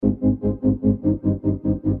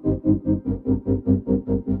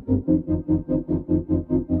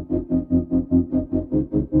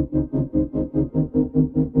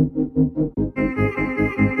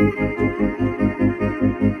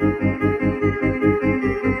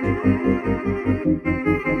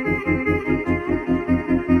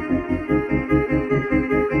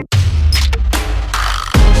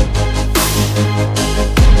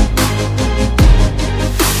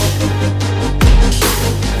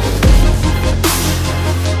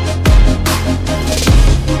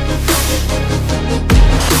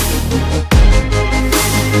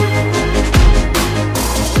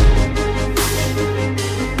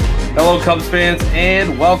Cubs fans,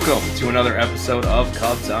 and welcome to another episode of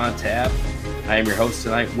Cubs on Tap. I am your host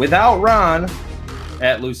tonight without Ron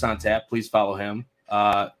at Loose on Tap. Please follow him.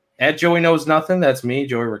 At Joey Knows Nothing, that's me,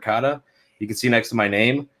 Joey Ricotta. You can see next to my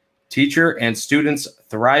name, Teacher and Students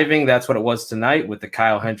Thriving. That's what it was tonight with the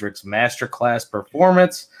Kyle Hendricks Masterclass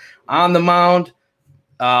performance on the mound.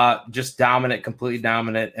 Just dominant, completely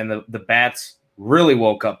dominant, and the bats really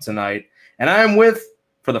woke up tonight. And I am with,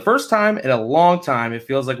 for the first time in a long time, it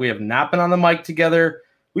feels like we have not been on the mic together.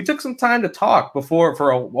 We took some time to talk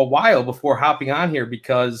for a while before hopping on here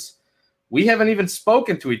because we haven't even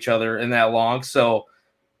spoken to each other in that long. So,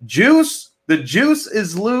 the juice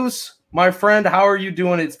is loose. My friend, how are you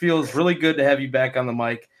doing? It feels really good to have you back on the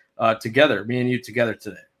mic together, me and you together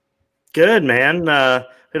today. Good, man. We had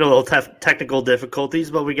a little technical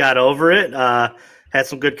difficulties, but we got over it. Had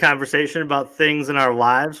some good conversation about things in our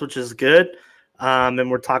lives, which is good. And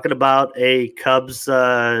we're talking about a Cubs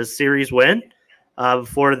series win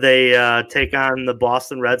before they take on the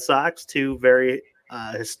Boston Red Sox, two very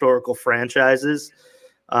historical franchises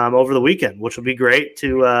over the weekend, which will be great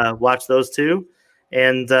to watch those two.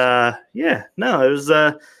 And, it was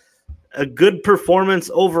a good performance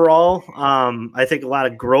overall. I think a lot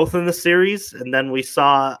of growth in the series. And then we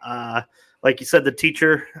saw, like you said, the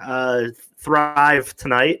teacher thrive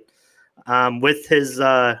tonight. With his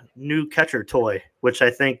new catcher toy, which I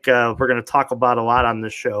think we're going to talk about a lot on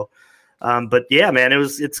this show. But yeah, man,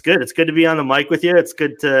 it's good. It's good to be on the mic with you. It's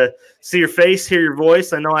good to see your face, hear your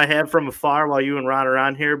voice. I know I have from afar while you and Ron are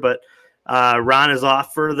on here, but Ron is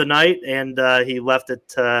off for the night, and he left it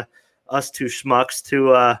to us two schmucks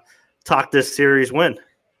to talk this series win.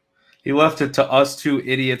 He left it to us two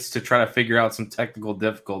idiots to try to figure out some technical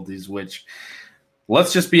difficulties, which –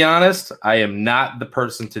 let's just be honest, I am not the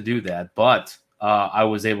person to do that, but I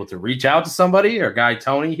was able to reach out to somebody, our guy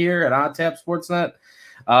Tony here at On Tap Sportsnet,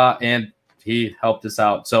 and he helped us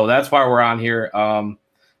out. So that's why we're on here. Ron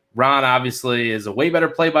obviously is a way better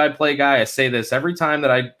play-by-play guy. I say this every time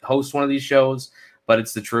that I host one of these shows, but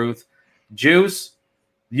it's the truth. Juice,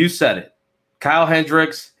 you said it. Kyle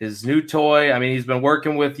Hendricks, his new toy. I mean, he's been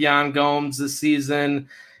working with Yan Gomes this season.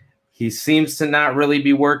 He seems to not really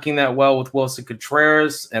be working that well with Wilson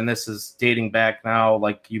Contreras, and this is dating back now,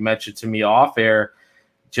 like you mentioned to me off air.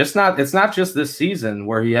 It's not just this season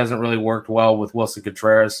where he hasn't really worked well with Wilson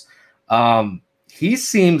Contreras. He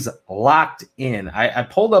seems locked in. I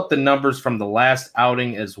pulled up the numbers from the last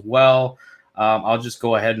outing as well. I'll just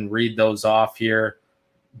go ahead and read those off here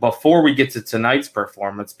before we get to tonight's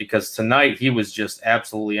performance, because tonight he was just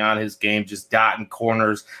absolutely on his game, just dotting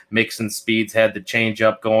corners, mixing speeds, had the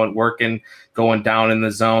changeup working, going down in the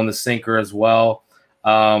zone, the sinker as well.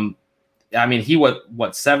 I mean, he 7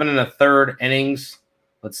 1/3 innings.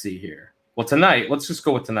 Let's see here. Well, tonight, let's just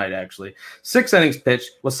go with tonight, actually. 6 innings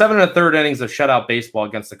pitched. Well, 7 1/3 innings of shutout baseball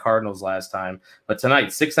against the Cardinals last time. But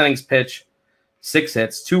tonight, 6 innings pitched, 6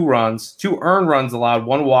 hits, 2 runs, 2 earned runs allowed,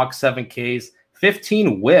 1 walk, 7 Ks,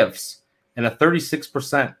 15 whiffs, and a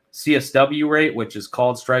 36% CSW rate, which is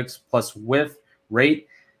called strikes plus whiff rate.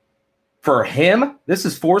 For him, this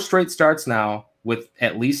is 4 straight starts now with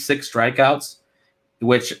at least 6 strikeouts,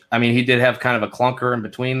 which, I mean, he did have kind of a clunker in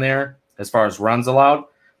between there as far as runs allowed.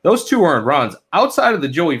 Those 2 earned runs, outside of the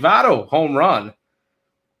Joey Votto home run,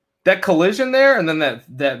 that collision there, and then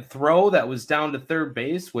that throw that was down to third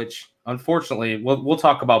base, which unfortunately, we'll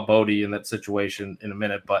talk about Bodie in that situation in a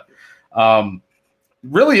minute, but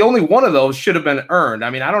really, only one of those should have been earned. I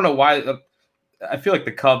mean, I don't know why. I feel like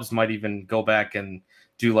the Cubs might even go back and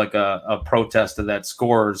do like a protest of that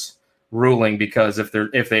scorers ruling, because if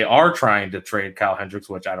they are trying to trade Kyle Hendricks,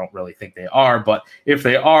 which I don't really think they are, but if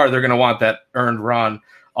they are, they're going to want that earned run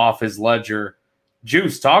off his ledger.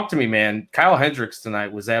 Juice, talk to me, man. Kyle Hendricks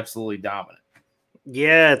tonight was absolutely dominant.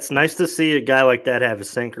 Yeah, it's nice to see a guy like that have a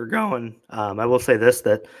sinker going. I will say this,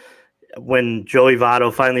 that when Joey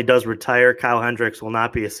Votto finally does retire, Kyle Hendricks will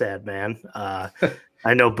not be a sad man.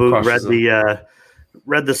 I know Boog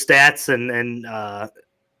read the stats, and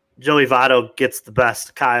Joey Votto gets the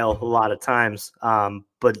best Kyle a lot of times.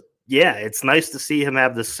 But yeah, it's nice to see him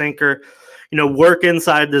have the sinker, work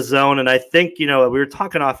inside the zone. And I think, we were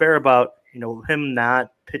talking off air about, him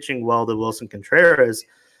not pitching well to Wilson Contreras.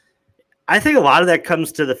 I think a lot of that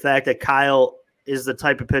comes to the fact that Kyle is the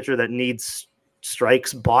type of pitcher that needs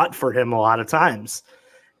strikes bought for him a lot of times.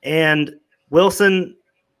 And Wilson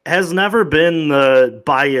has never been the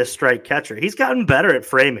buy you a strike catcher. He's gotten better at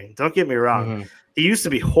framing. Don't get me wrong. Mm-hmm. He used to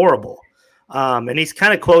be horrible. And he's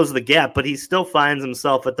kind of closed the gap, but he still finds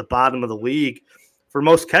himself at the bottom of the league for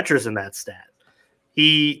most catchers in that stat.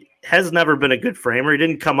 He has never been a good framer. He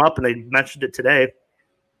didn't come up, and they mentioned it today.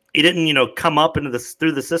 he didn't, come up into this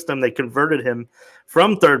through the system. They converted him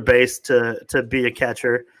from third base to be a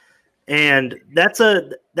catcher. And that's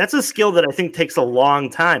a skill that I think takes a long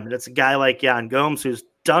time. And it's a guy like Yan Gomes, who's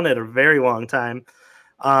done it a very long time,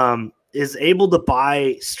 is able to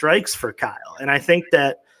buy strikes for Kyle. And I think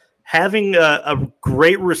that having a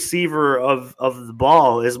great receiver of the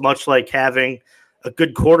ball is much like having a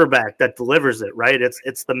good quarterback that delivers it, right?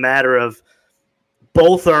 It's the matter of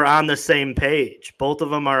both are on the same page. Both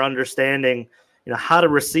of them are understanding, how to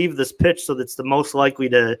receive this pitch so that's the most likely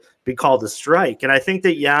to be called a strike. And I think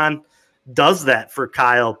that Yan does that for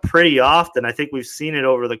Kyle pretty often. I think we've seen it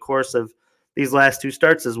over the course of these last 2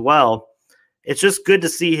 starts as well. It's just good to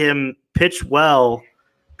see him pitch well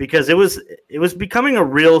because it was becoming a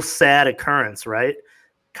real sad occurrence, right?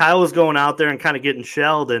 Kyle was going out there and kind of getting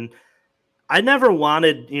shelled, and I never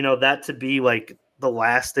wanted, that to be like the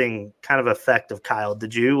lasting kind of effect of Kyle.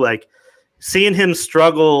 Did you? Like, seeing him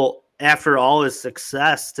struggle after all his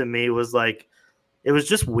success to me was like, it was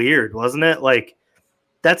just weird, wasn't it? Like,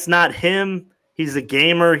 that's not him. He's a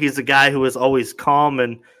gamer. He's a guy who is always calm.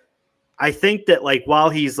 And I think that, like, while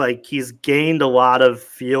he's gained a lot of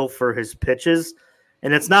feel for his pitches,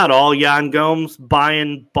 and it's not all Yan Gomes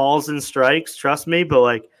buying balls and strikes, trust me, but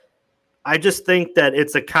like, I just think that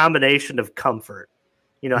it's a combination of comfort,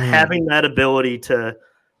 having that ability to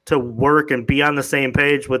work and be on the same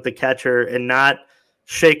page with the catcher and not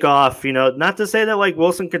shake off, not to say that like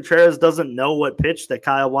Wilson Contreras doesn't know what pitch that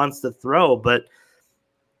Kyle wants to throw, but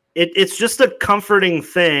it's just a comforting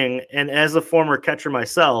thing. And as a former catcher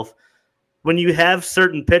myself, when you have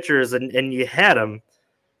certain pitchers and you had them,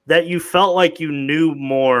 that you felt like you knew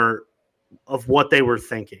more of what they were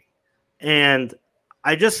thinking. And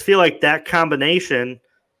I just feel like that combination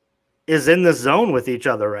is in the zone with each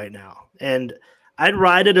other right now. And I'd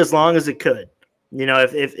ride it as long as it could.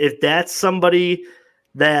 If that's somebody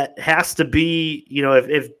that has to be,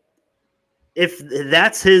 if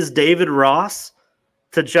that's his David Ross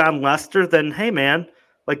to John Lester, then hey man,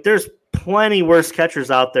 like there's plenty worse catchers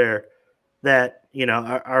out there that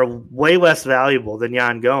are way less valuable than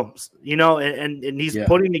Yan Gomes. And he's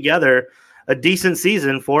putting together a decent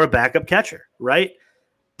season for a backup catcher, right?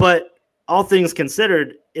 But all things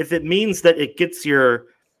considered, if it means that it gets your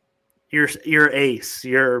ace,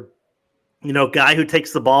 your guy who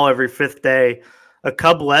takes the ball every 5th day, a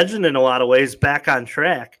Cub legend in a lot of ways, back on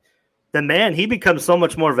track, then man, he becomes so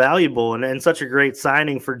much more valuable and such a great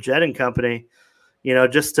signing for Jed and company,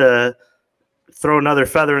 just to throw another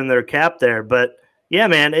feather in their cap there. But yeah,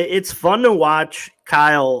 man, it's fun to watch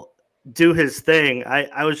Kyle do his thing.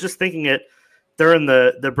 I was just thinking it during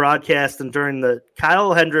the broadcast and during the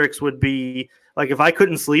Kyle Hendricks would be like, if I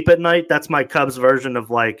couldn't sleep at night, that's my Cubs version of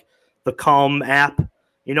like the Calm app.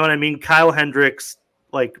 You know what I mean? Kyle Hendricks,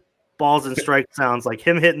 like balls and strike sounds, like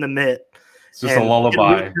him hitting the mitt. It's just a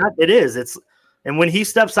lullaby. It is. And when he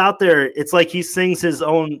steps out there, it's like he sings his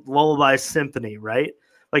own lullaby symphony, right?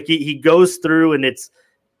 Like he goes through, and it's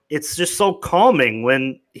just so calming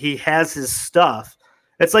when he has his stuff.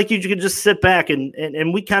 It's like you could just sit back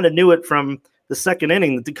and we kind of knew it from the second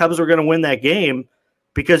inning that the Cubs were going to win that game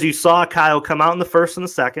because you saw Kyle come out in the first and the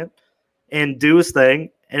second and do his thing.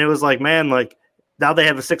 And it was like, man, like now they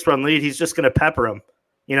have a 6-run lead. He's just going to pepper him.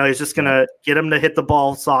 He's just going to get him to hit the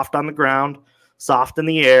ball soft on the ground, soft in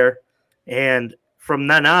the air. And from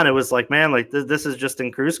then on, it was like, man, like this is just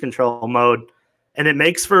in cruise control mode. And it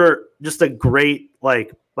makes for just a great,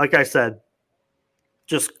 like I said,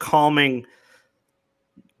 just calming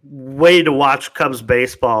way to watch Cubs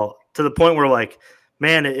baseball, to the point where like,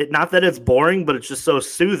 man, not that it's boring, but it's just so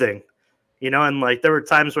soothing, and like there were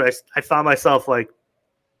times where I found myself like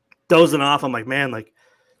dozing off. I'm like, man, like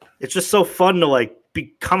it's just so fun to like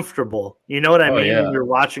be comfortable. You know what I mean? Yeah. When you're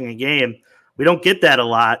watching a game, we don't get that a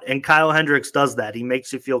lot. And Kyle Hendricks does that. He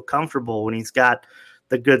makes you feel comfortable when he's got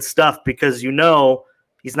the good stuff, because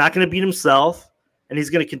he's not going to beat himself, and he's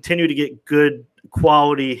going to continue to get good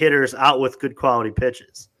quality hitters out with good quality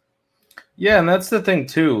pitches. Yeah, and that's the thing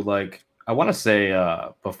too. Like, I want to say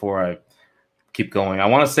before I keep going, I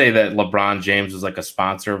want to say that LeBron James was like a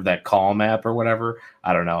sponsor of that Calm app or whatever.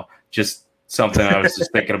 I don't know, just something I was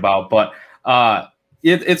just thinking about. But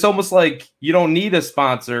it's almost like you don't need a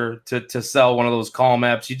sponsor to sell one of those Calm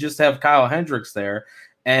apps. You just have Kyle Hendricks there,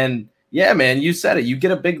 and yeah, man, you said it. You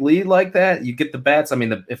get a big lead like that, you get the bats. I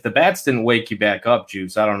mean, if the bats didn't wake you back up,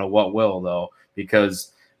 Juice, I don't know what will, though,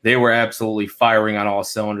 because they were absolutely firing on all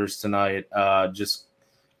cylinders tonight.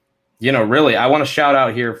 Really, I want to shout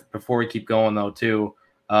out here before we keep going, though, too.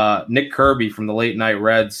 Nick Kirby from the Late Night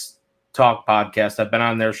Reds Talk podcast. I've been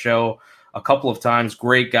on their show a couple of times.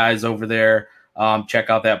 Great guys over there. check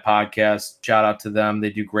out that podcast. Shout out to them. They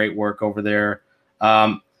do great work over there.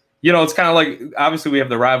 It's kind of like, obviously we have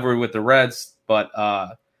the rivalry with the Reds, but,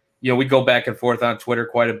 we go back and forth on Twitter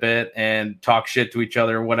quite a bit and talk shit to each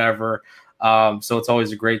other or whatever. So it's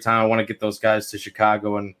always a great time. I want to get those guys to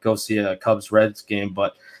Chicago and go see a Cubs-Reds game.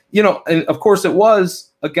 But, and of course it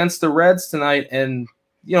was against the Reds tonight, and,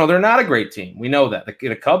 they're not a great team. We know that.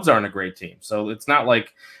 The Cubs aren't a great team. So it's not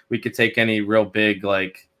like we could take any real big,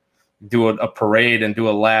 do a parade and do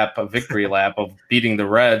a victory lap of beating the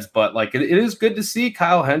Reds. But, it is good to see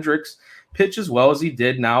Kyle Hendricks pitch as well as he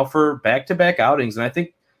did now for back-to-back outings. And I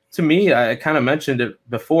think, to me, I kind of mentioned it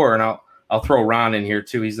before, and I'll throw Ron in here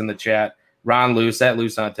too. He's in the chat. Ron Loose at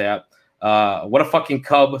Loose on Tap. What a fucking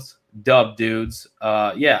Cubs dub, dudes.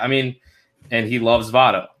 And he loves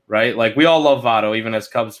Votto, right? We all love Votto, even as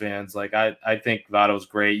Cubs fans. I think Votto's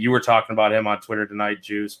great. You were talking about him on Twitter tonight,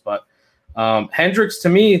 Juice. But Hendricks, to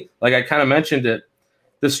me, I kind of mentioned it,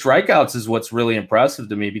 the strikeouts is what's really impressive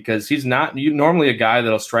to me, because he's not normally a guy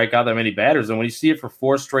that'll strike out that many batters. And when you see it for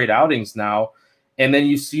 4 straight outings now, and then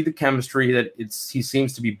you see the chemistry that he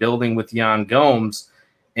seems to be building with Yan Gomes,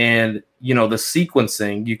 and, the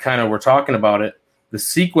sequencing, you kind of were talking about it, the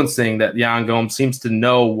sequencing that Yan Gomes seems to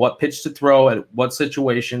know what pitch to throw at what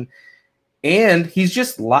situation. And he's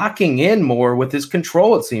just locking in more with his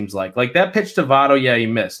control, it seems like. That pitch to Votto, yeah, he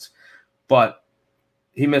missed. But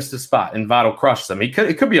he missed his spot, and Votto crushed him.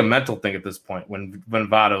 It could be a mental thing at this point when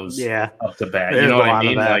Votto's up to bat. You know what I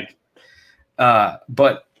mean?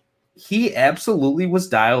 But he absolutely was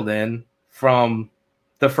dialed in from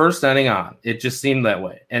the first inning on. It just seemed that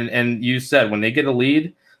way. And you said when they get a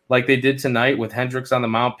lead like they did tonight with Hendricks on the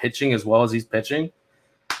mound pitching as well as he's pitching,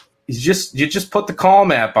 you just put the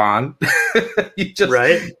calm app on. Leave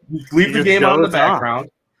the game on in the background.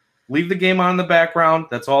 Leave the game on in the background.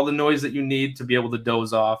 That's all the noise that you need to be able to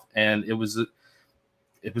doze off. And it was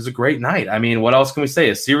a great night. I mean, what else can we say?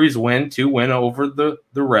 A series win, 2-win over the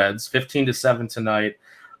Reds, 15-7 tonight.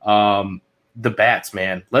 The bats,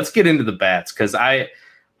 man. Let's get into the bats, because I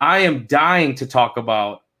am dying to talk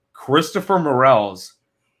about Christopher Morel's.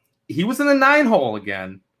 He was in the 9-hole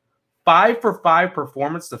again. 5-for-5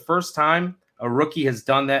 performance. The first time a rookie has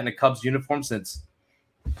done that in a Cubs uniform since.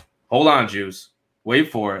 Hold on, Juice. Wait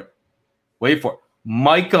for it.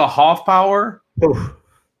 Micah Hoffpower. Oof.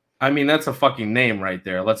 I mean, that's a fucking name right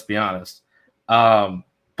there. Let's be honest.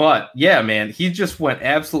 But yeah, man, he just went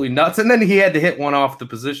absolutely nuts. And then he had to hit one off the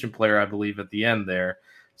position player, I believe, at the end there.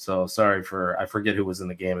 So sorry I forget who was in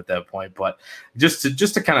the game at that point. But just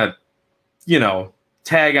to kind of,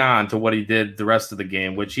 tag on to what he did the rest of the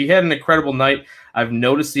game, which he had an incredible night. I've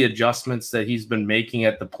noticed the adjustments that he's been making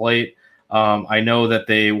at the plate. I know that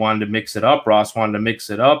they wanted to mix it up. Ross wanted to mix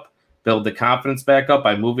it up, build the confidence back up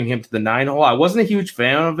by moving him to the 9-hole. I wasn't a huge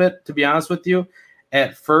fan of it, to be honest with you,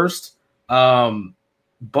 at first.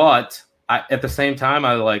 But at the same time,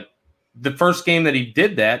 I like the first game that he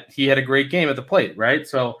did that, he had a great game at the plate, right?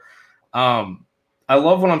 So I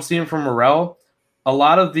love what I'm seeing from Morel. A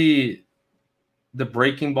lot of the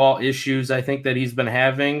breaking ball issues I think that he's been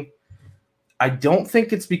having, I don't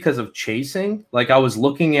think it's because of chasing. I was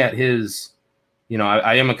looking at his,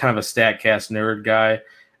 I am a kind of a StatCast nerd guy,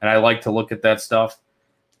 and I like to look at that stuff.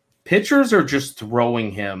 Pitchers are just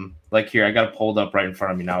throwing him. Here, I got it pulled up right in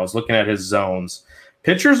front of me now. I was looking at his zones.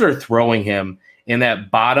 Pitchers are throwing him in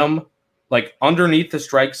that bottom, underneath the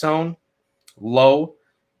strike zone, low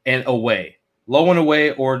and away. Low and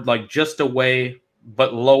away, or just away,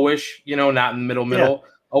 but lowish, not in the middle,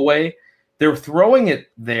 away. They're throwing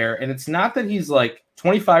it there, and it's not that he's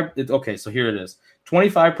 25. Okay, so here it is.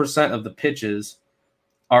 25% of the pitches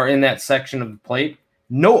are in that section of the plate.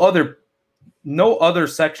 No other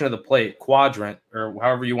section of the plate, quadrant, or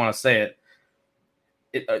however you want to say it,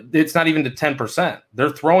 it's not even to 10%. They're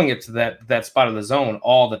throwing it to that spot of the zone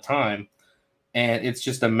all the time, and it's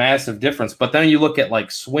just a massive difference. But then you look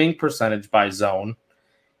at swing percentage by zone,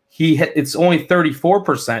 it's only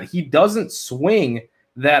 34%. He doesn't swing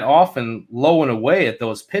that often low and away at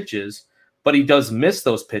those pitches, but he does miss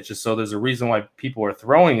those pitches. So there's a reason why people are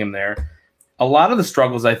throwing him there. A lot of the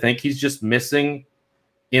struggles, I think, he's just missing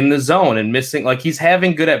in the zone and missing. He's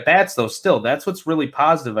having good at bats though. Still, that's what's really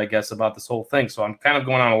positive, I guess, about this whole thing. So I'm kind of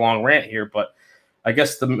going on a long rant here, but I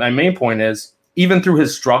guess my main point is, even through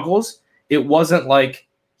his struggles, it wasn't like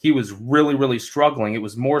he was really, really struggling. It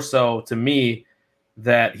was more so, to me,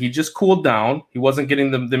 that he just cooled down. He wasn't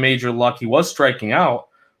getting the major luck. He was striking out,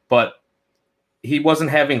 but he wasn't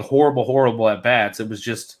having horrible at bats. It was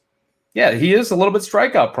just, yeah, he is a little bit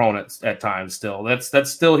strikeout prone at times still. That's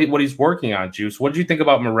still what he's working on, Juice. What did you think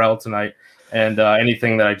about Morel tonight, and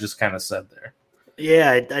anything that I just kind of said there?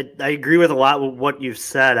 Yeah, I agree with a lot with what you've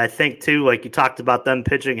said. I think too, like you talked about them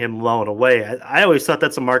pitching him low and away. I always thought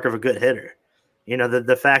that's a mark of a good hitter. You know,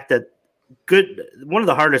 the fact that one of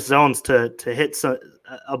the hardest zones to hit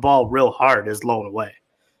a ball real hard is low and away.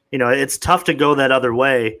 You know, it's tough to go that other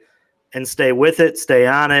way and stay with it, stay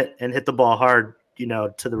on it, and hit the ball hard, you know,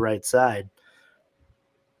 to the right side.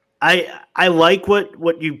 I like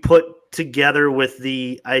what you put together with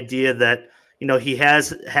the idea that, you know, he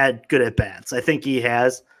has had good at bats. I think he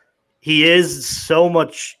has. He is so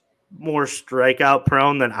much more strikeout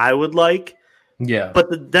prone than I would like. Yeah.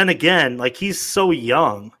 But then again, like he's so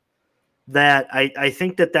young that I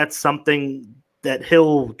think that that's something that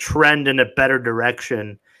he'll trend in a better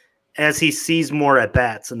direction as he sees more at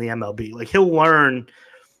bats in the MLB. Like he'll learn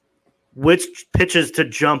which pitches to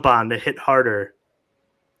jump on to hit harder.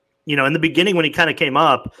 You know, in the beginning when he kind of came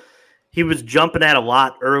up, he was jumping at a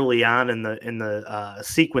lot early on in the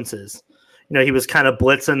sequences. You know, he was kind of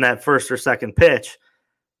blitzing that first or second pitch.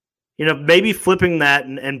 You know, maybe flipping that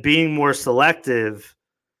and being more selective,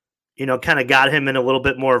 you know, kind of got him in a little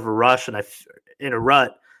bit more of a rush and in a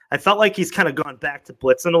rut. I felt like he's kind of gone back to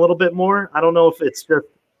blitzing a little bit more. I don't know if it's just,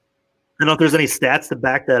 I don't know if there's any stats to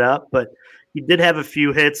back that up, but he did have a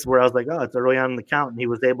few hits where I was like, oh, it's early on in the count, and he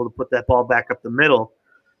was able to put that ball back up the middle.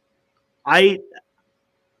 I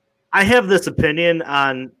have this opinion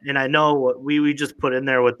on, and I know what we just put in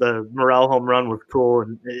there with the Morel home run was cool,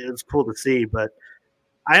 and it was cool to see, but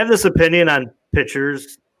I have this opinion on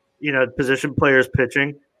pitchers, you know, position players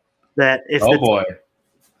pitching, that if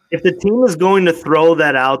the team is going to throw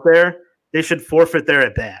that out there, they should forfeit their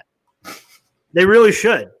at bat. They really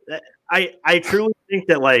should. I truly think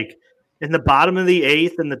that, like, in the bottom of the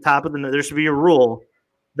eighth and the top of there should be a rule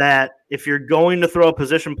that if you're going to throw a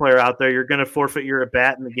position player out there, you're going to forfeit your at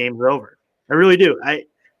bat and the game's over. I really do.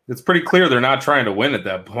 It's pretty clear they're not trying to win at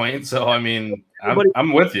that point. So, I mean,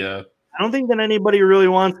 I'm with you. I don't think that anybody really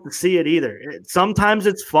wants to see it either. Sometimes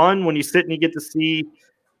it's fun when you sit and you get to see,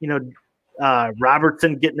 you know,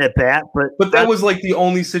 Robertson getting at bat, but that was like the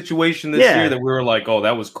only situation this year that we were like, oh,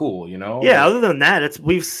 that was cool, you know? Yeah, other than that,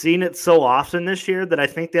 we've seen it so often this year that I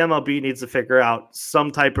think the MLB needs to figure out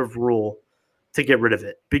some type of rule to get rid of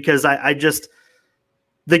it, because I just,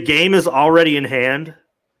 the game is already in hand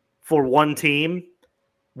for one team.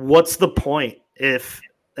 What's the point if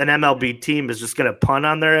an MLB team is just going to punt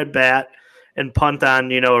on their at bat and punt on,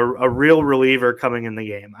 you know, a real reliever coming in the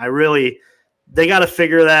game? They got to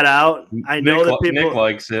figure that out. I know that Nick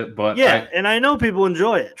likes it, but and I know people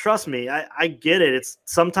enjoy it. Trust me, I get it.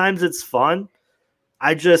 Sometimes it's fun.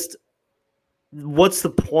 What's the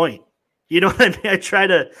point? You know what I mean? I try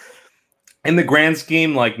to. In the grand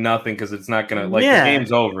scheme, like nothing, because it's not gonna the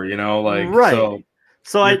game's over. You know, like right.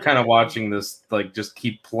 So you're kind of watching this, like, just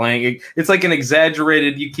keep playing. It's like an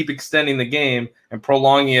exaggerated. You keep extending the game and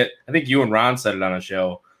prolonging it. I think you and Ron said it on a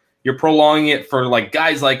show. You're prolonging it for like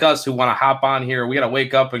guys like us who want to hop on here. We got to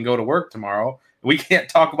wake up and go to work tomorrow. We can't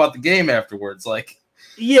talk about the game afterwards. Like,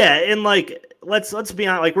 yeah, and like let's be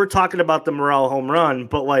honest. Like, we're talking about the Morel home run,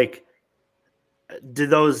 but like, do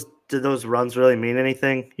those runs really mean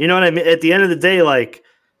anything? You know what I mean? At the end of the day, like,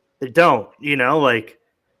 they don't. You know, like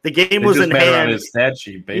the game was in hand. On his stat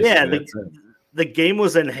sheet, basically. Yeah, the game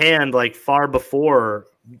was in hand like far before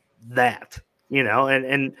that. You know,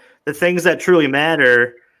 and the things that truly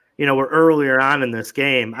matter, you know, were earlier on in this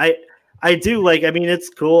game. I do like, I mean, it's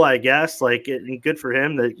cool, I guess, like, and good for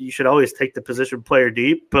him that you should always take the position player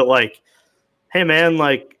deep, but like, hey man,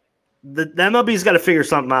 like the MLB's got to figure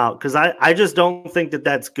something out, because I just don't think that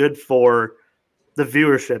that's good for the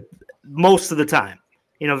viewership most of the time.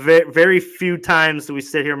 You know, very, very few times do we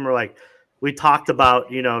sit here and we're like, we talked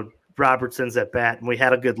about, you know, Robertson's at bat and we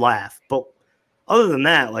had a good laugh, but other than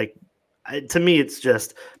that, like, to me, it's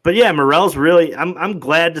just, but yeah, Morel's really, I'm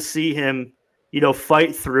glad to see him, you know,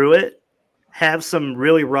 fight through it, have some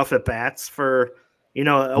really rough at bats for, you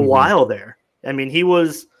know, a while there. I mean, he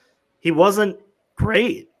wasn't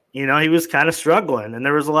great, you know, he was kind of struggling, and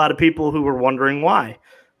there was a lot of people who were wondering why,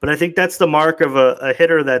 but I think that's the mark of a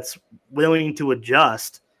hitter that's willing to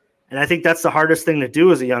adjust. And I think that's the hardest thing to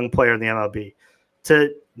do as a young player in the MLB,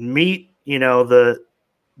 to meet, you know,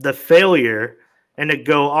 the failure and to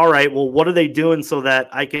go, all right, well, what are they doing so that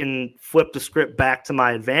I can flip the script back to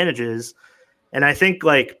my advantages? And I think,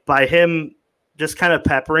 like, by him just kind of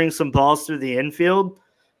peppering some balls through the infield,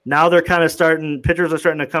 now they're kind of pitchers are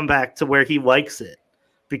starting to come back to where he likes it,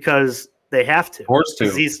 because they have to. Forced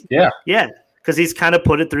to. Because he's kind of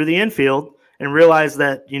put it through the infield and realized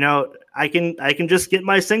that, you know, I can just get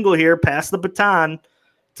my single here, pass the baton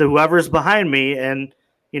to whoever's behind me, and,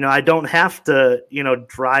 you know, I don't have to, you know,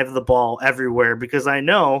 drive the ball everywhere, because I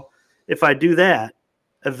know if I do that,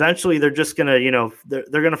 eventually they're just going to,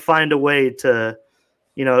 they're going to find a way to,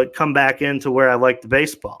 come back into where I like the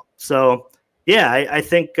baseball. So, yeah, I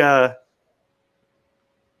think I'm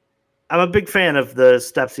a big fan of the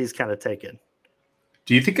steps he's kind of taken.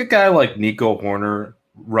 Do you think a guy like Nico Hoerner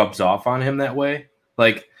rubs off on him that way?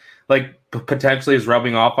 Like potentially is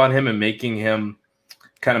rubbing off on him and making him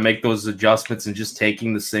kind of make those adjustments and just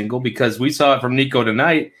taking the single? Because we saw it from Nico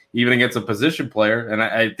tonight, even against a position player. And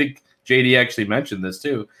I think JD actually mentioned this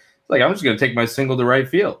too. Like, I'm just going to take my single to right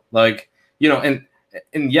field. Like,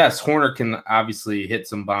 and yes, Hoerner can obviously hit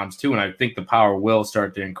some bombs too. And I think the power will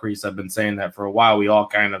start to increase. I've been saying that for a while. We all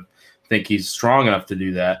kind of think he's strong enough to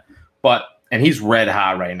do that. And he's red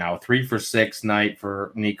hot right now. 3 for 6 night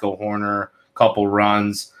for Nico Hoerner, couple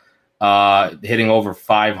runs, hitting over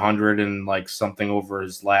 500 and like something over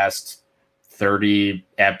his last 30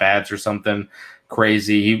 at-bats or something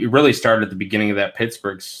crazy. He really started at the beginning of that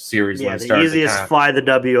Pittsburgh series. Yeah, the easiest fly the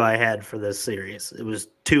W I had for this series. It was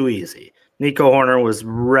too easy. Nico Hoerner was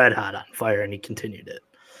red hot on fire, and he continued it.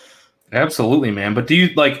 Absolutely, man. But do you,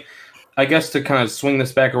 like, I guess to kind of swing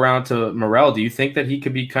this back around to Morel, do you think that he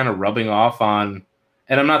could be kind of rubbing off on,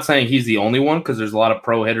 and I'm not saying he's the only one because there's a lot of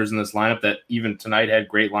pro hitters in this lineup that even tonight had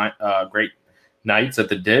great nights at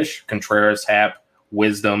the dish. Contreras, Happ,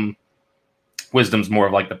 Wisdom. Wisdom's more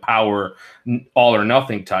of like the power all or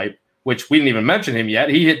nothing type, which we didn't even mention him yet.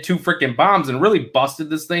 He hit 2 freaking bombs and really busted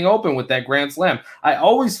this thing open with that grand slam. I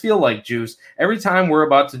always feel like, Juice, every time we're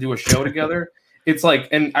about to do a show together, it's like,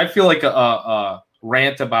 and I feel like a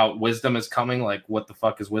rant about Wisdom is coming, like, what the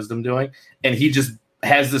fuck is Wisdom doing? And he just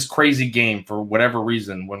has this crazy game for whatever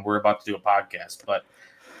reason when we're about to do a podcast. But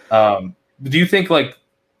do you think, like,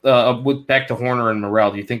 back to Hoerner and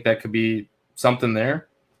Morel, do you think that could be something there?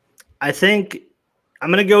 I think I'm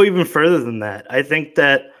going to go even further than that. I think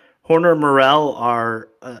that Hoerner and Morel are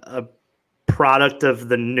a product of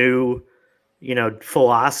the new,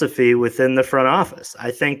 philosophy within the front office. I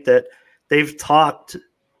think that they've talked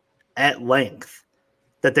at length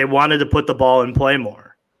that they wanted to put the ball in play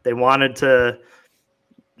more. They wanted to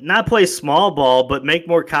not play small ball, but make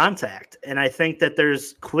more contact. And I think that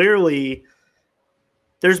there's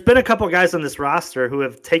been a couple guys on this roster who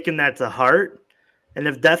have taken that to heart and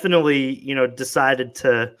have definitely, decided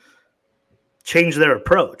to change their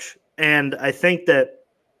approach. And I think that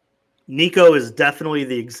Nico is definitely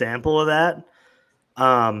the example of that.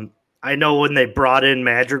 I know when they brought in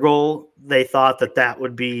Madrigal, they thought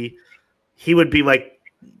he would be like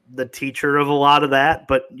the teacher of a lot of that.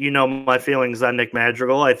 But my feelings on Nick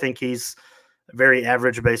Madrigal. I think he's a very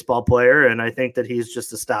average baseball player, and I think that he's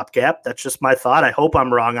just a stopgap. That's just my thought. I hope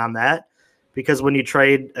I'm wrong on that, because when you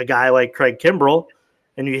trade a guy like Craig Kimbrell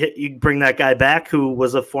and you bring that guy back who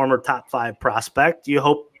was a former top 5 prospect, you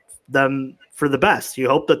hope them for the best. You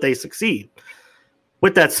hope that they succeed.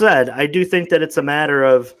 With that said, I do think that it's a matter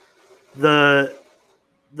of the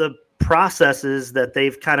processes that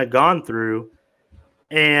they've kind of gone through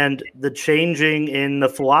and the changing in the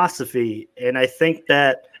philosophy. And I think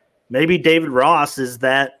that maybe David Ross is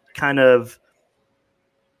that kind of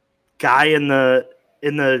guy in the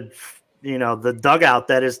the dugout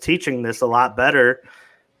that is teaching this a lot better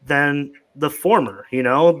than the former.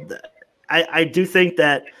 I do think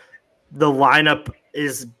that the lineup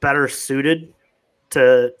is better suited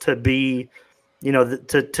to be,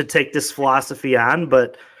 to take this philosophy on.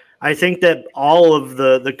 But I think that all of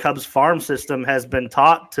the Cubs farm system has been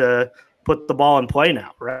taught to put the ball in play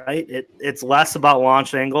now, right? It's less about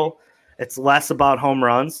launch angle. It's less about home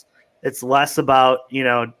runs. It's less about,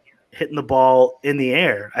 hitting the ball in the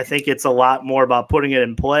air. I think it's a lot more about putting it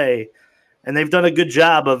in play. And they've done a good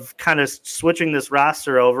job of kind of switching this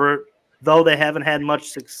roster over, though they haven't had much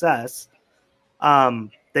success.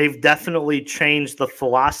 They've definitely changed the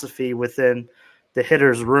philosophy within the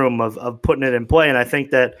hitter's room of putting it in play. And I think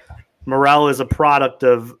that Morel is a product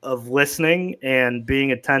of listening and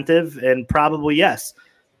being attentive and probably, yes,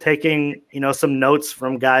 taking, some notes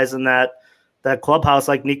from guys in that clubhouse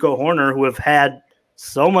like Nico Hoerner, who have had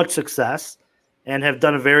so much success and have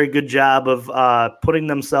done a very good job of putting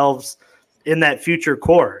themselves in that future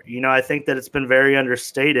core. I think that it's been very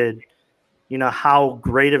understated, how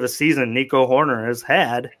great of a season Nico Hoerner has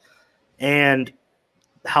had and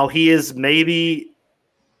how he is maybe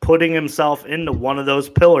putting himself into one of those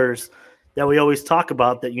pillars that we always talk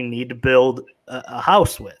about that you need to build a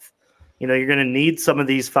house with. You're going to need some of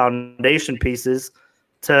these foundation pieces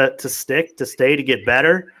to stick, to stay, to get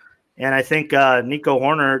better. And I think Nico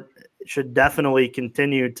Hoerner should definitely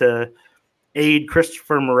continue to aid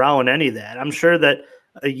Christopher Morel in any of that. I'm sure that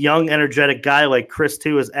a young, energetic guy like Chris,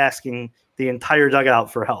 too, is asking the entire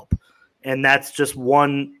dugout for help. And that's just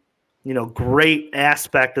one great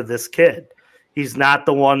aspect of this kid. He's not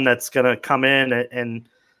the one that's going to come in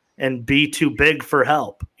and be too big for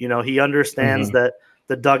help. He understands that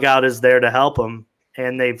the dugout is there to help him,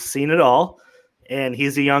 and they've seen it all. And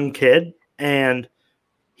he's a young kid, and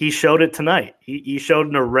he showed it tonight. He showed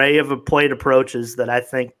an array of plate approaches that I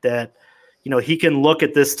think that, he can look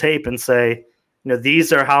at this tape and say,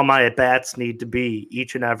 these are how my at-bats need to be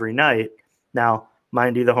each and every night. Now,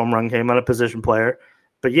 mind you, the home run came on a position player.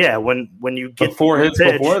 But yeah, when you get 4 hits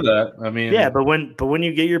pitch, before that, I mean, yeah, but when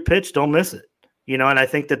you get your pitch, don't miss it. And I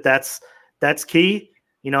think that's key.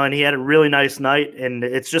 And he had a really nice night, and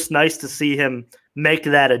it's just nice to see him make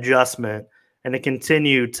that adjustment and to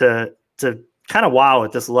continue to kind of wow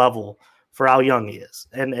at this level for how young he is.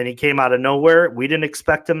 And he came out of nowhere. We didn't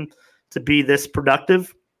expect him to be this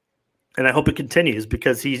productive, and I hope it continues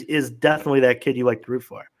because he is definitely that kid you like to root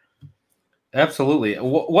for. Absolutely.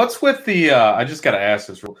 What's with the I just got to ask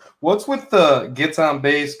this. What's with the gets on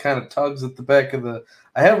base kind of tugs at the back of the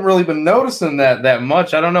 – I haven't really been noticing that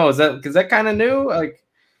much. I don't know. Is that kind of new? Like,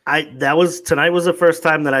 tonight was the first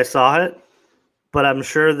time that I saw it, but I'm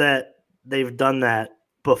sure that they've done that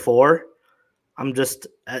before. I'm just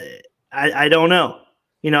I don't know.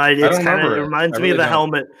 It reminds me of the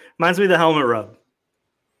helmet. Reminds me of the helmet rub.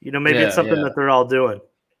 Maybe it's something that they're all doing.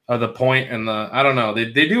 The point and I don't know.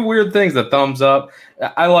 They do weird things. The thumbs up.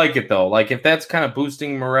 I like it though. Like if that's kind of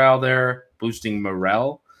boosting morale, we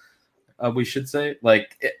should say.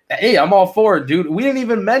 Like, hey, I'm all for it, dude. We didn't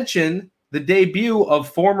even mention the debut of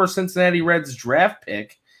former Cincinnati Reds draft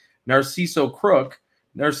pick Narciso Crook.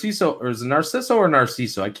 Narciso, or is it Narciso or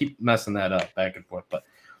Narciso? I keep messing that up back and forth, but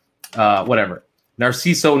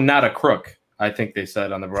Narciso, not a crook. I think they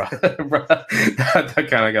said on the that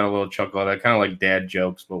kind of got a little chuckle out of that, kind of like dad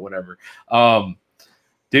jokes, but whatever.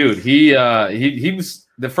 Dude, he was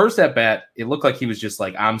the first at bat. It looked like he was just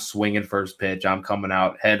like, I'm swinging first pitch, I'm coming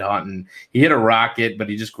out head hunting. He hit a rocket, but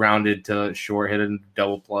he just grounded to short, hit a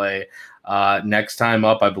double play. Next time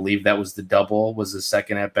up, I believe that was the double, was the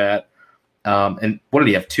second at bat. And what did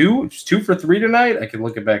he have? 2 for 3 tonight? I can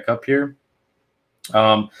look it back up here.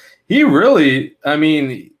 He really, I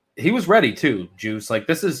mean, he was ready too, Juice. Like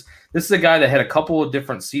this is a guy that had a couple of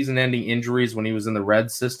different season-ending injuries when he was in the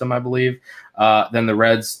Reds system, I believe. Then the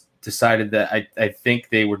Reds decided that I think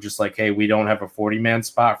they were just like, hey, we don't have a 40-man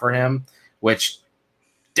spot for him. Which,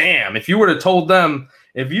 damn, if you would have told them,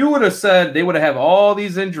 if you would have said they would have all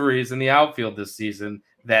these injuries in the outfield this season,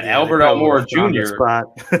 that Albert Almora Jr.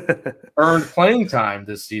 earned playing time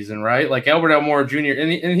this season, right? Like Albert Almora Jr.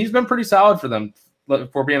 and he's been pretty solid for them,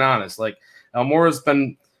 if we're being honest. Like Almora's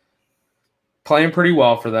been playing pretty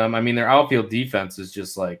well for them. I mean, their outfield defense is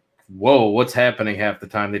just like, whoa, what's happening half the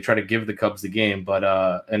time? They try to give the Cubs the game, but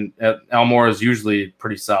and Almora is usually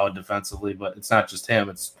pretty solid defensively, but it's not just him.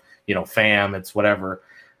 It's, Pham, it's whatever.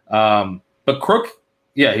 But Crook,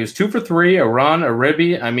 yeah, he was 2 for 3, a run, a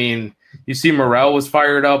ribby. I mean, you see Morel was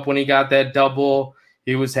fired up when he got that double.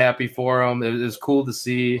 He was happy for him. It was cool to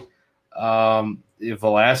see.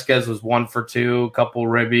 Velasquez was 1 for 2, a couple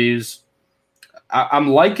ribbies. I'm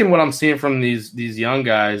liking what I'm seeing from these young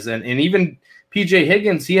guys, and even PJ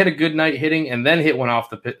Higgins. He had a good night hitting, and then hit one off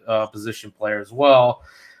the position player as well.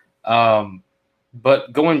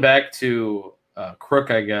 But going back to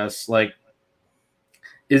Crook, I guess, like,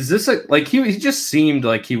 is this he just seemed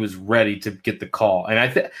like he was ready to get the call,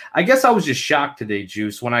 and I guess I was just shocked today,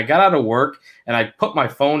 Juice, when I got out of work and I put my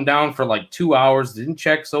phone down for like 2 hours, didn't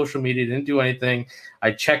check social media, didn't do anything.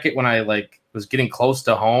 I check it when I was getting close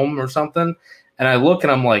to home or something. And I look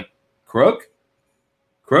and I'm like, Crook's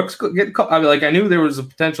getting called. I mean, I knew there was a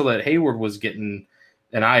potential that Hayward was getting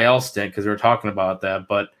an IL stint because we were talking about that.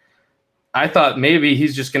 But I thought maybe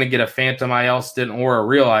he's just going to get a phantom IL stint or a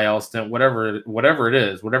real IL stint, whatever it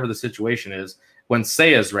is, whatever the situation is, when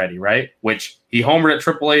Seiya's ready, right? Which he homered at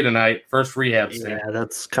AAA tonight, first rehab stint. Yeah,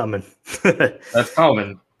 that's coming.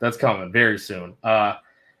 That's coming very soon. I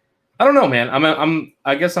don't know, man.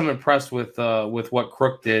 I guess I'm impressed with what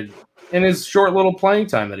Crook did in his short little playing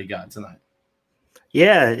time that he got tonight.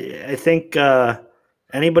 Yeah, I think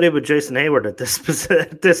anybody but Jason Hayward at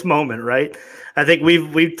this moment, right? I think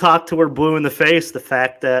we've talked to her blue in the face the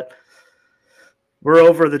fact that we're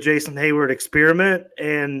over the Jason Hayward experiment,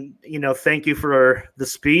 and thank you for the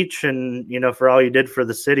speech and for all you did for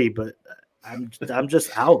the city, but I'm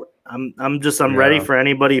just out. I'm ready for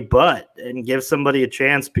anybody and give somebody a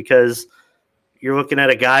chance, because you're looking at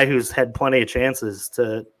a guy who's had plenty of chances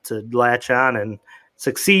to latch on and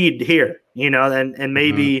succeed here, and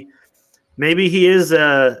maybe he is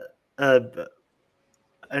a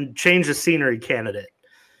change of scenery candidate.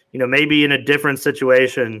 Maybe in a different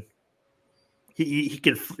situation,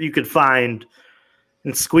 you could find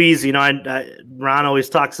and squeeze. Ron always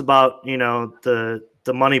talks about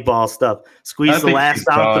the money ball stuff. Squeeze the last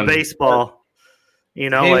out of the baseball.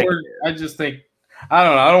 Hayward, I just think I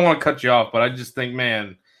don't know. I don't want to cut you off, but I just think,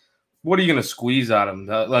 man, what are you going to squeeze out of him?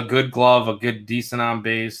 A good glove, a good decent on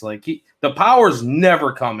base. Like the power's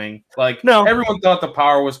never coming. Like no. Everyone thought the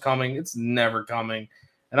power was coming. It's never coming.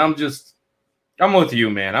 And I'm with you,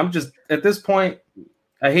 man. I'm just at this point.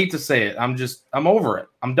 I hate to say it. I'm over it.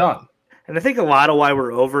 I'm done. And I think a lot of why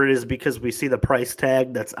we're over it is because we see the price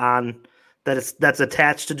tag that's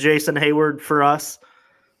attached to Jason Heyward for us.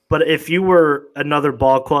 But if you were another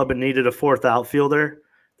ball club and needed a fourth outfielder,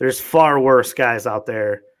 there's far worse guys out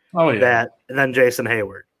there than Jason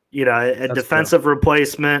Heyward. That's defensive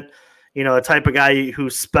replacement, a type of guy who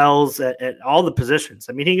spells at all the positions.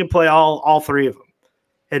 I mean, he can play all three of them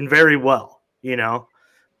and very well,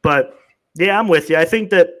 But, yeah, I'm with you. I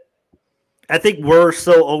think we're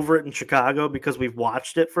so over it in Chicago because we've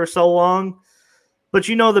watched it for so long. But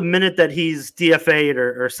the minute that he's DFA'd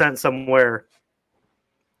or sent somewhere,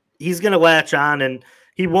 he's going to latch on, and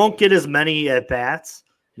he won't get as many at-bats,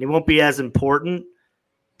 and he won't be as important,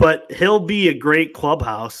 but he'll be a great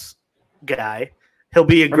clubhouse guy. He'll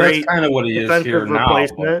be a great kind of what he defensive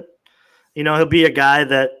replacement. He'll be a guy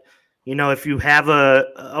that, if you have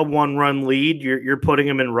a one-run lead, you're putting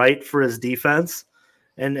him in right for his defense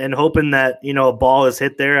and hoping that, a ball is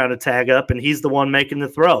hit there on a tag up, and he's the one making the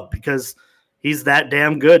throw because he's that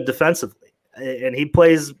damn good defensively. And he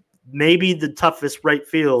plays maybe the toughest right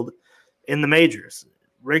field in the majors.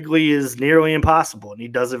 Wrigley is nearly impossible, and he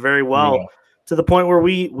does it very well to the point where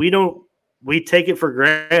we take it for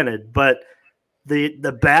granted. But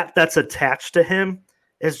the bat that's attached to him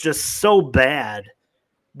is just so bad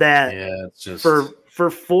that it's just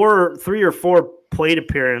for 3 or 4 plate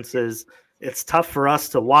appearances, it's tough for us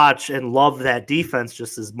to watch and love that defense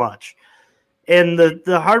just as much. And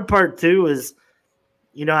the hard part too is,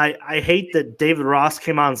 I hate that David Ross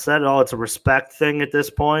came out and said, it's a respect thing at this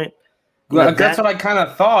point. That's what I kind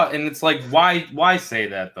of thought, and it's like, why say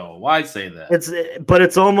that though? Why say that? But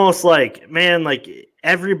it's almost like, man, like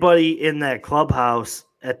everybody in that clubhouse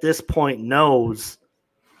at this point knows,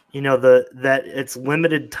 that it's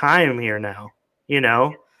limited time here now,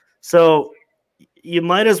 So you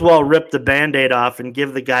might as well rip the Band-Aid off and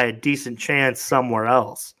give the guy a decent chance somewhere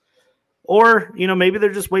else. Or, maybe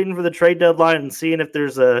they're just waiting for the trade deadline and seeing if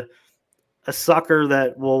there's a sucker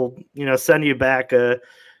that will, send you back a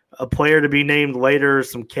player to be named later,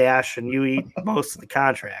 some cash, and you eat most of the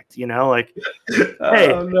contract, hey,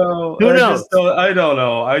 no, who knows? I don't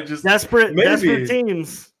know. I just desperate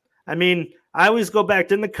teams. I mean, I always go back.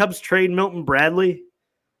 Didn't the Cubs trade Milton Bradley?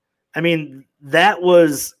 I mean, that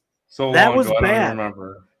was bad. I don't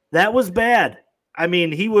remember. That was bad. I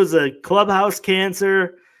mean, he was a clubhouse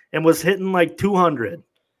cancer and was hitting like 200.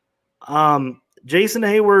 Jason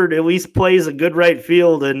Heyward at least plays a good right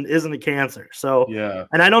field and isn't a cancer. So yeah.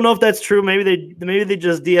 And I don't know if that's true. Maybe they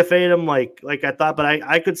just DFA'd him like I thought, but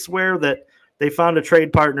I could swear that they found a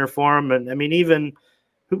trade partner for him. And I mean, even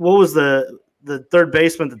what was the third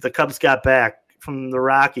baseman that the Cubs got back from the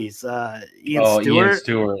Rockies? Ian Stewart.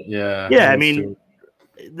 Yeah. Yeah.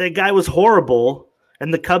 The guy was horrible,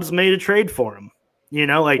 and the Cubs made a trade for him.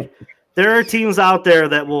 There are teams out there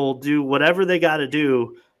that will do whatever they got to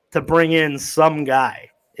do to bring in some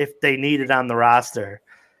guy if they need it on the roster.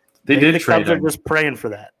 The Cubs are just praying for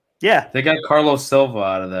that. Yeah. They got Carlos Silva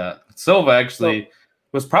out of that. Silva actually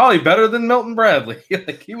was probably better than Milton Bradley.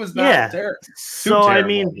 He was not terrible. So, I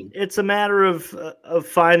mean, it's a matter of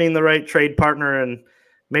finding the right trade partner, and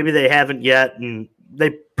maybe they haven't yet, and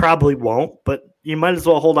they probably won't, but you might as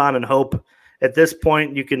well hold on and hope. At this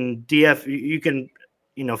point, you can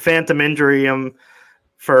phantom injury him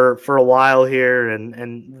for a while here,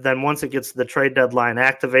 and then once it gets to the trade deadline,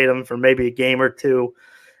 activate him for maybe a game or two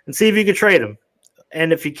and see if you can trade him.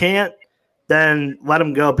 And if you can't, then let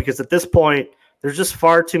him go, because at this point, there's just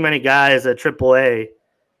far too many guys at AAA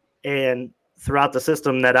and throughout the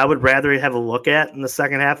system that I would rather have a look at in the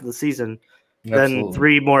second half of the season than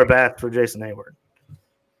 3 more bats for Jason Heyward.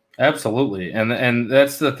 Absolutely. And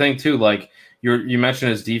that's the thing too. Like you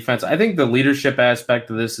mentioned his defense. I think the leadership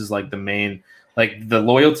aspect of this is like the main, like the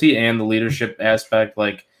loyalty and the leadership aspect,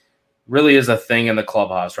 like really is a thing in the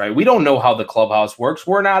clubhouse, right? We don't know how the clubhouse works.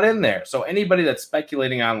 We're not in there. So anybody that's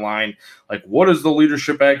speculating online, like, what does the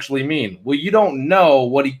leadership actually mean? Well, you don't know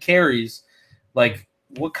what he carries, like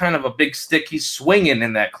what kind of a big stick he's swinging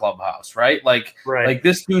in that clubhouse, right? Like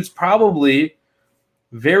this dude's probably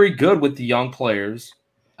very good with the young players.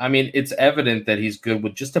 I mean, it's evident that he's good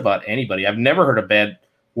with just about anybody. I've never heard a bad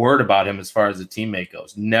word about him as far as a teammate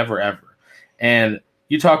goes. Never, ever. And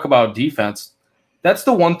you talk about defense. That's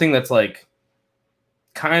the one thing that's like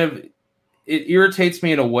kind of it irritates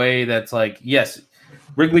me in a way that's like, yes,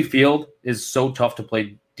 Wrigley Field is so tough to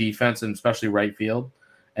play defense, and especially right field.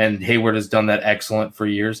 And Hayward has done that excellent for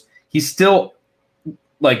years. He's still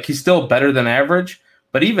better than average,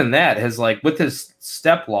 but even that has like with his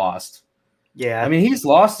step lost. Yeah. I mean, he's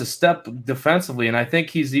lost a step defensively, and I think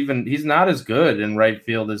he's not as good in right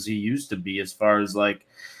field as he used to be, as far as like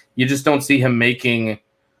you just don't see him making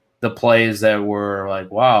the plays that were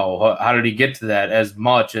like, wow, how did he get to that as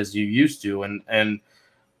much as you used to? And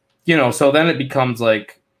you know, so then it becomes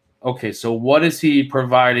like, okay, so what is he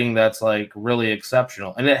providing that's like really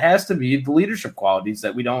exceptional? And it has to be the leadership qualities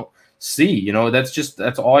that we don't see. You know, that's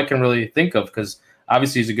all I can really think of, because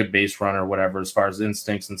obviously he's a good base runner or whatever as far as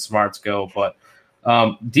instincts and smarts go. But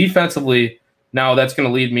defensively, now that's going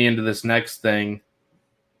to lead me into this next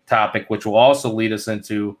topic, which will also lead us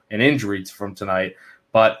into an injury from tonight.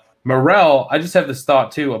 But Morel, I just have this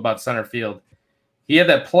thought too about center field. He had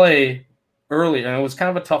that play early, and it was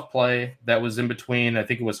kind of a tough play that was in between. I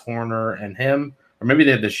think it was Horner and him, or maybe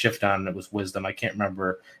they had the shift on and it was Wisdom. I can't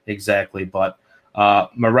remember exactly, but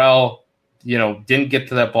Morel, you know, didn't get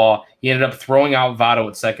to that ball. He ended up throwing out Votto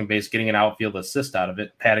at second base, getting an outfield assist out of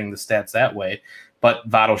it, padding the stats that way. But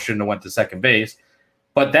Votto shouldn't have went to second base.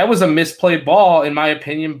 But that was a misplayed ball, in my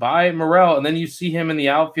opinion, by Morel. And then you see him in the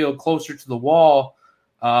outfield closer to the wall,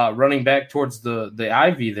 running back towards the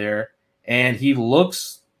ivy there, and he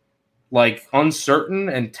looks like uncertain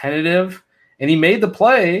and tentative. And he made the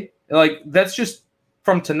play. Like, that's just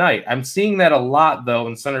from tonight. I'm seeing that a lot, though,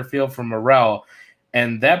 in center field from Morel.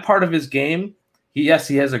 And that part of his game, he has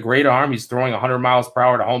a great arm. He's throwing 100 miles per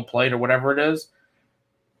hour to home plate or whatever it is.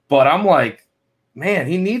 But I'm like, man,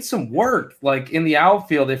 he needs some work, like in the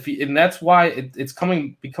outfield. And that's why it's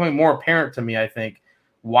becoming more apparent to me, I think,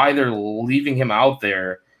 why they're leaving him out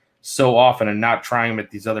there so often and not trying him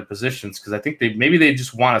at these other positions. Because I think they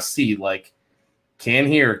just want to see, like, can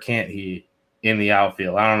he or can't he in the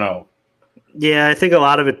outfield? I don't know. Yeah, I think a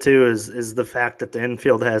lot of it too is the fact that the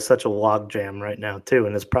infield has such a log jam right now too,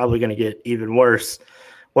 and it's probably going to get even worse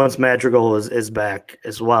once Madrigal is back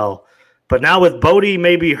as well. But now with Bodie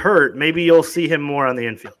maybe hurt, maybe you'll see him more on the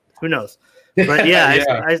infield. Who knows? But yeah,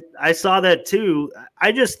 yeah. I saw that too.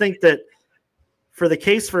 I just think that for the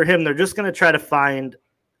case for him, they're just going to try to find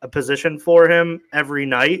a position for him every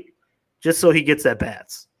night just so he gets at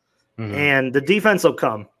bats. Mm-hmm. And the defense will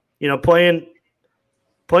come. You know, playing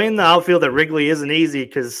the outfield at Wrigley isn't easy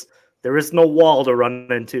because there is no wall to run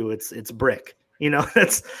into. It's brick. You know,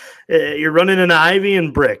 you're running an ivy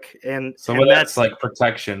and brick, and that's like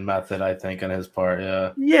protection method, I think, on his part.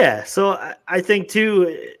 Yeah. Yeah. So I think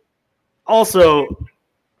too. Also,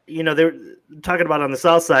 you know, they're talking about on the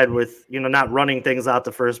south side with, you know, not running things out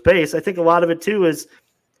to first base. I think a lot of it too is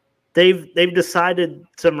they've decided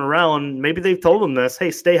to Morel, and maybe they've told him this: hey,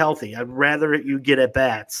 stay healthy. I'd rather you get at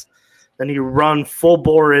bats than you run full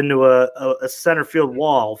bore into a center field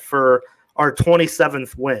wall for our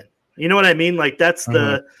 27th win. You know what I mean? Like that's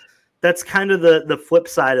that's kind of the flip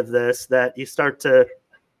side of this, that you start to,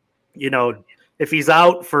 you know, if he's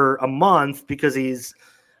out for a month because he's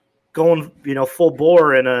going, you know, full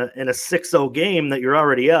bore in a 6-0 game that you're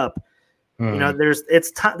already up, you know,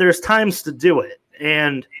 there's times to do it.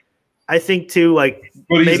 And I think too, like,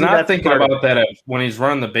 but he's not thinking about that when he's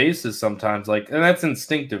running the bases sometimes, like, and that's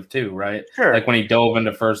instinctive too, right? Sure. Like when he dove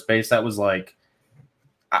into first base, that was like,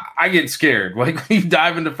 I get scared. Like when you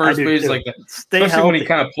dive into first base, like that, especially healthy. When he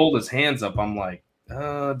kind of pulled his hands up, I'm like,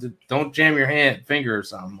 don't jam your finger or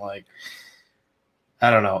something. Like, I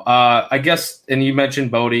don't know. I guess, and you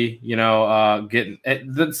mentioned Bodie, you know,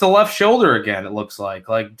 it's the left shoulder again. It looks like,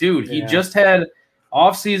 dude, he just had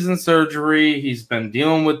off-season surgery. He's been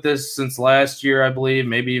dealing with this since last year, I believe,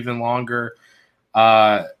 maybe even longer.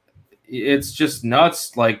 It's just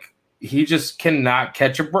nuts. Like, he just cannot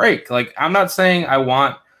catch a break. Like, I'm not saying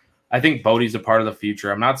I think Bodie's a part of the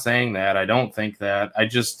future. I'm not saying that. I don't think that.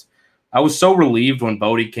 I was so relieved when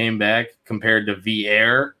Bodie came back compared to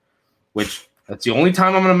Vierre, which that's the only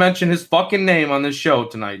time I'm going to mention his fucking name on this show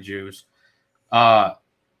tonight, Juice.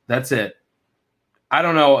 That's it. I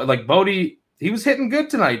don't know. Like, Bodie, he was hitting good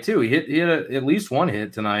tonight too. He hit at least one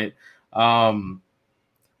hit tonight.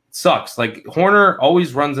 Sucks. Like, Horner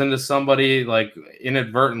always runs into somebody, like,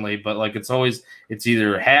 inadvertently, but like it's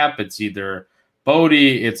either Happ, it's either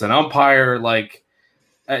Bodie, it's an umpire. Like,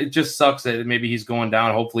 it just sucks that maybe he's going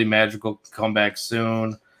down. Hopefully Magic will come back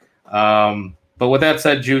soon. But with that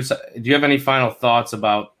said, Juice, do you have any final thoughts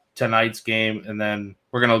about tonight's game? And then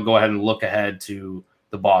we're gonna go ahead and look ahead to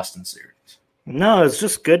the Boston series. No, it's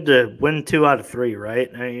just good to win 2 out of 3, right?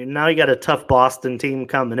 I mean, now you got a tough Boston team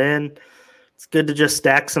coming in. It's good to just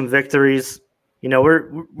stack some victories. You know,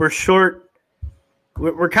 we're short.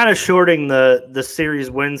 We're kind of shorting the series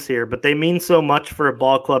wins here, but they mean so much for a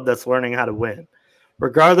ball club that's learning how to win.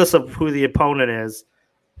 Regardless of who the opponent is,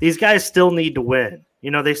 these guys still need to win. You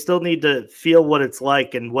know, they still need to feel what it's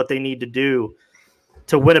like and what they need to do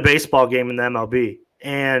to win a baseball game in the MLB.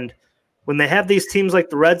 And when they have these teams like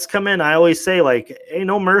the Reds come in, I always say, like, hey,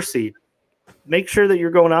 no mercy. Make sure that you're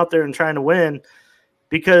going out there and trying to win,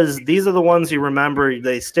 because these are the ones you remember.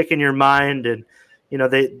 They stick in your mind, and, you know,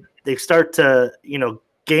 they start to, you know,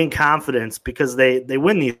 gain confidence because they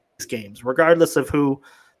win these games, regardless of who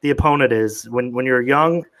the opponent is. When you're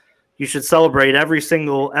young, you should celebrate every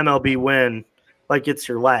single MLB win like it's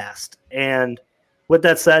your last. And with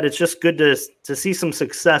that said, it's just good to see some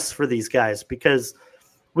success for these guys, because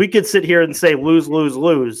we could sit here and say lose, lose,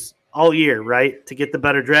 lose all year, right? To get the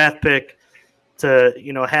better draft pick, to,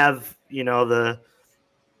 you know, have, you know,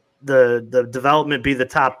 the development be the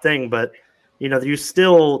top thing. But, you know, you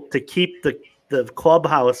still, to keep the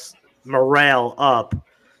clubhouse morale up,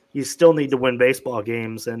 you still need to win baseball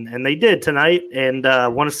games. And they did tonight, and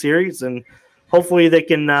won a series. And hopefully they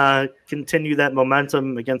can continue that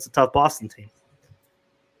momentum against a tough Boston team.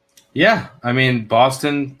 Yeah, I mean,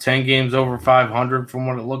 Boston, 10 games over 500 from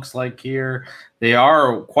what it looks like here. They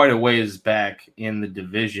are quite a ways back in the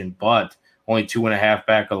division, but only 2.5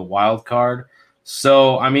 back of the wild card.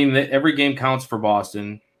 So, I mean, every game counts for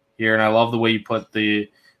Boston here, and I love the way you put the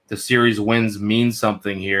series wins mean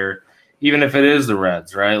something here, even if it is the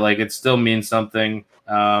Reds, right? Like, it still means something.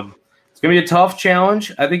 It's going to be a tough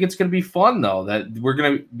challenge. I think it's going to be fun, though, that we're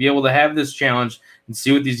going to be able to have this challenge and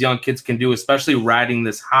see what these young kids can do, especially riding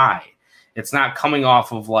this high. It's not coming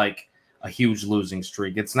off of, like, a huge losing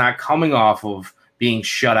streak. It's not coming off of being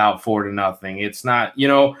shut out 4-0. It's not, you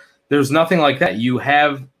know, there's nothing like that. You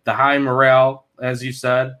have the high morale, as you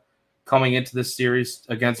said, coming into this series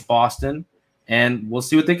against Boston, and we'll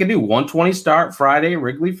see what they can do. 1:20 start Friday,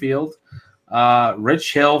 Wrigley Field.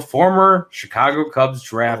 Rich Hill, former Chicago Cubs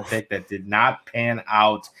draft pick that did not pan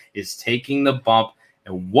out, is taking the bump.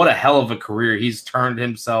 And what a hell of a career he's turned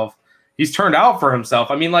out for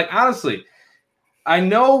himself. I mean, like, honestly, I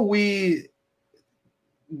know we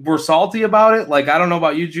were salty about it. Like, I don't know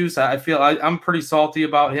about you, Juice. I feel I'm pretty salty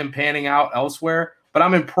about him panning out elsewhere, but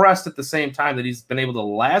I'm impressed at the same time that he's been able to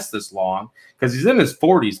last this long, because he's in his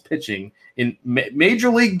 40s pitching in major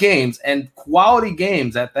league games, and quality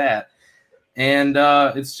games at that. And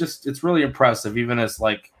it's really impressive, even as,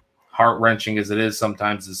 like, heart-wrenching as it is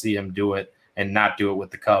sometimes to see him do it and not do it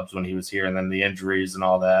with the Cubs when he was here, and then the injuries and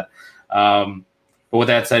all that. But with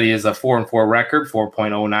that said, he has a 4-4 record,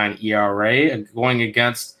 4.09 ERA, going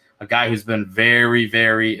against a guy who's been very,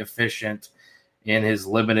 very efficient in his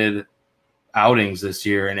limited outings this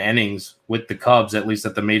year and innings with the Cubs, at least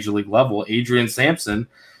at the major league level. Adrian Sampson,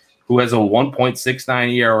 who has a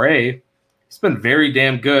 1.69 ERA, he's been very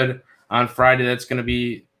damn good. On Friday, that's going to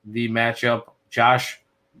be the matchup. Josh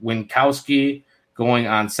Winkowski going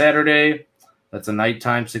on Saturday. That's a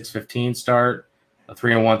nighttime 6:15 start. A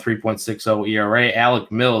 3-1, 3.60 ERA.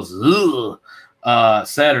 Alec Mills,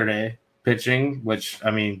 Saturday pitching, which,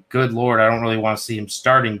 I mean, good Lord, I don't really want to see him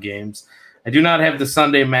starting games. I do not have the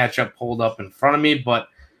Sunday matchup pulled up in front of me, but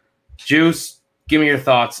Juice, give me your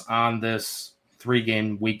thoughts on this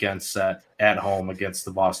 3-game weekend set at home against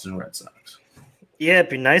the Boston Red Sox. Yeah,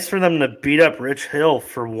 it'd be nice for them to beat up Rich Hill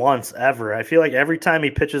for once ever. I feel like every time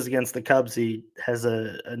he pitches against the Cubs, he has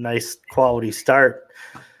a nice quality start.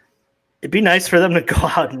 It'd be nice for them to go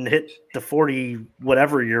out and hit the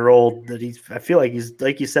 40-whatever-year-old that I feel like he's,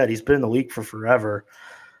 like you said, he's been in the league for forever.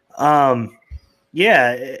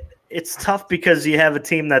 Yeah, it's tough because you have a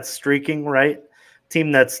team that's streaking, right?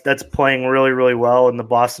 Team that's playing really, really well in the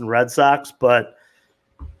Boston Red Sox, but,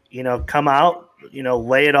 you know, come out, you know,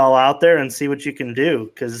 lay it all out there and see what you can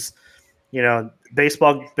do, because, you know,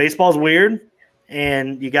 baseball's weird,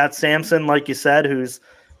 and you got Sampson, like you said, who's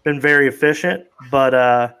been very efficient.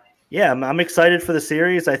 But yeah, I'm excited for the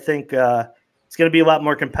series. I think it's going to be a lot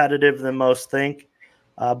more competitive than most think.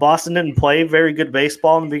 Boston didn't play very good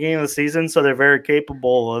baseball in the beginning of the season, so they're very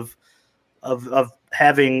capable of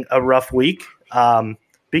having a rough week.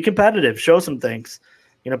 Be competitive, show some things.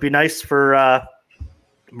 You know, it'd be nice for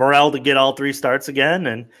Morel to get all 3 starts again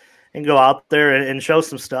and go out there and show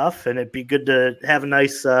some stuff. And it'd be good to have a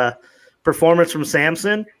nice performance from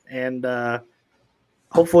Sampson. And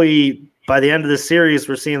hopefully by the end of the series,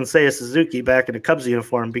 we're seeing Seiya Suzuki back in a Cubs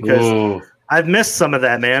uniform, because I've missed some of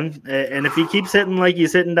that, man. And if he keeps hitting like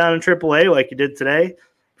he's hitting down in AAA like he did today,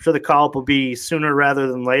 sure the call-up will be sooner rather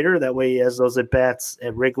than later. That way he has those at-bats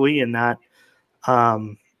at Wrigley and not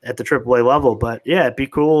at the AAA level. But, yeah, it'd be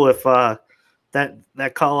cool if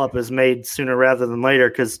that call-up is made sooner rather than later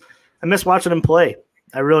because I miss watching him play.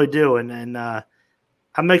 I really do. And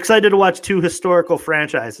I'm excited to watch two historical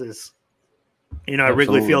franchises, at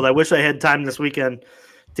Wrigley Field. I wish I had time this weekend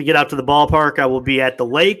to get out to the ballpark. I will be at the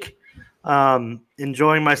lake,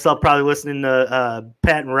 enjoying myself, probably listening to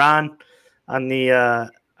Pat and Ron on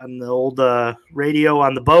the old radio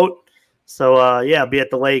on the boat. So, I'll be at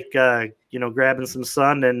the lake, grabbing some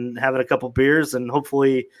sun and having a couple beers and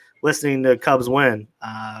hopefully listening to Cubs win.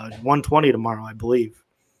 120 tomorrow, I believe.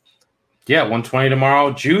 Yeah, 120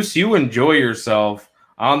 tomorrow. Juice, you enjoy yourself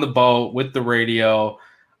on the boat with the radio.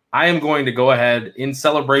 I am going to go ahead in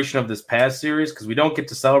celebration of this past series because we don't get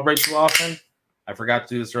to celebrate too often. I forgot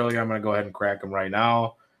to do this earlier. I'm going to go ahead and crack them right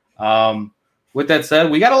now. With that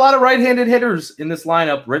said, we got a lot of right-handed hitters in this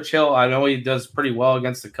lineup. Rich Hill, I know he does pretty well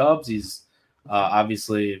against the Cubs. He's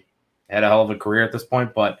obviously had a hell of a career at this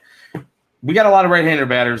point, but we got a lot of right-handed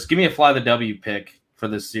batters. Give me a fly the W pick for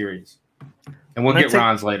this series, and we'll get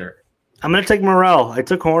Ron's later. I'm going to take Morel. I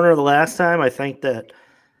took Horner the last time. I think that,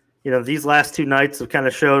 these last two nights have kind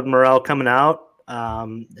of showed Morel coming out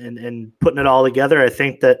and putting it all together. I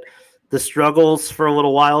think that the struggles for a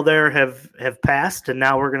little while there have passed, and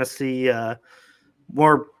now we're going to see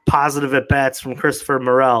more positive at-bats from Christopher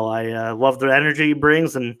Morel. I love the energy he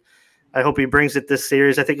brings, and I hope he brings it this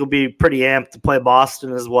series. I think he'll be pretty amped to play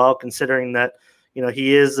Boston as well, considering that,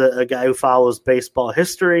 he is a guy who follows baseball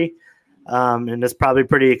history. And is probably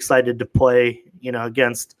pretty excited to play,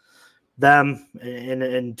 against them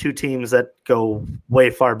and two teams that go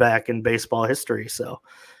way far back in baseball history. So,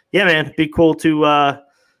 yeah, man, it'd be cool to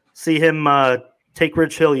see him take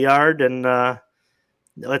Rich Hill yard and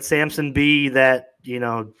let Sampson be that,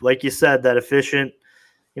 like you said, that efficient,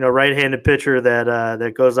 right-handed pitcher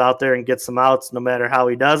that goes out there and gets some outs no matter how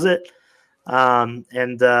he does it.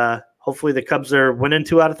 And hopefully the Cubs are winning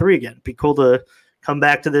 2 out of 3 again. It'd be cool to come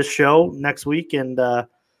back to this show next week and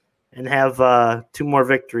have 2 more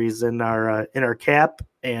victories in our cap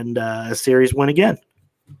and a series win again.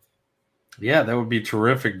 Yeah, that would be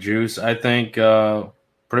terrific, Juice. I think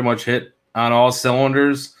pretty much hit on all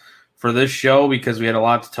cylinders for this show because we had a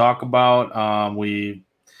lot to talk about.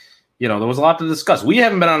 There was a lot to discuss. We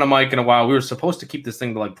haven't been on a mic in a while. We were supposed to keep this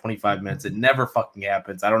thing to like 25 minutes. It never fucking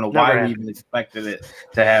happens. I don't know why we even expected it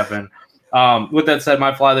to happen. With that said,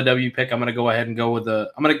 my fly the W pick, I'm going to go ahead and go with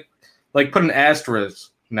I'm going to put an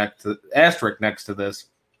asterisk next to this.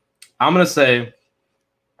 I'm going to say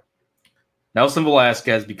Nelson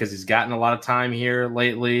Velasquez because he's gotten a lot of time here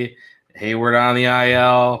lately. Hayward on the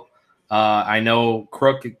IL. I know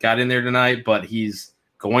Crook got in there tonight, but he's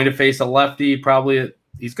going to face a lefty. Probably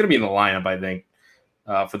he's going to be in the lineup, I think,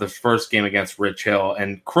 for the first game against Rich Hill.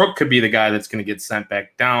 And Crook could be the guy that's going to get sent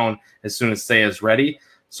back down as soon as Seiya is ready.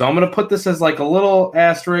 So I'm going to put this as like a little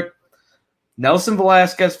asterisk. Nelson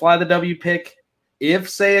Velasquez, fly the W pick. If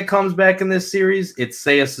Seiya comes back in this series, it's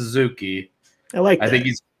Seiya Suzuki. I like that. I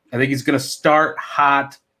think he's going to start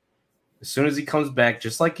hot as soon as he comes back,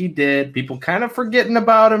 just like he did. People kind of forgetting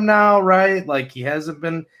about him now, right? Like he hasn't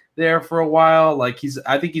been there for a while. Like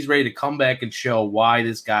I think he's ready to come back and show why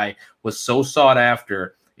this guy was so sought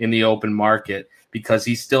after in the open market because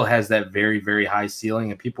he still has that very, very high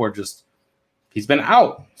ceiling and people are just he's been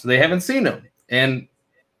out, so they haven't seen him. And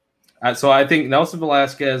so I think Nelson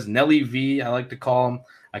Velasquez, Nelly V, I like to call him.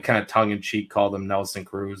 I kind of tongue-in-cheek called him Nelson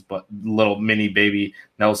Cruz, but little mini baby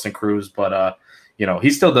Nelson Cruz. But, he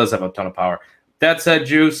still does have a ton of power. That said,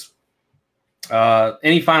 Juice,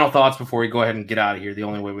 any final thoughts before we go ahead and get out of here the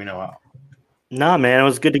only way we know how? Nah, man, it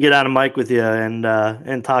was good to get on a mic with you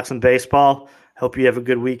and talk some baseball. Hope you have a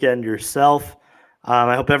good weekend yourself.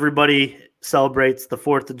 I hope everybody celebrates the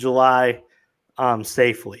 4th of July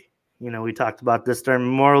safely. We talked about this during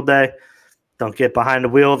Memorial Day. Don't get behind the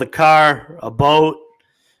wheel of the car, a boat,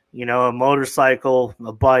 a motorcycle,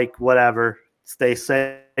 a bike, whatever. Stay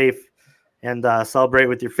safe and celebrate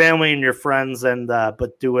with your family and your friends,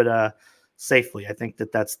 but do it safely. I think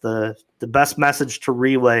that's the best message to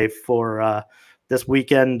relay for this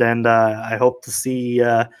weekend, and I hope to see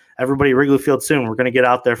everybody at Wrigley Field soon. We're going to get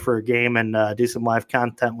out there for a game and do some live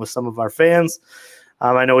content with some of our fans.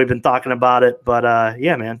 I know we've been talking about it, but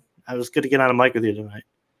yeah, man, it was good to get on a mic with you tonight.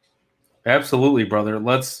 Absolutely, brother.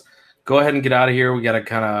 Let's go ahead and get out of here. We got to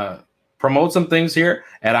kind of promote some things here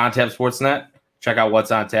at OnTap Sportsnet. Check out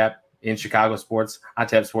what's on tap in Chicago sports,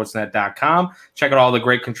 ontapsportsnet.com. Check out all the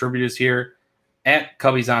great contributors here at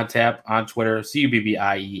Cubbies on Tap on Twitter,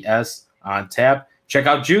 CUBBIES on tap. Check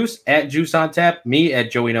out Juice at Juice on Tap, me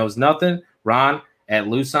at Joey Knows Nothing, Ron at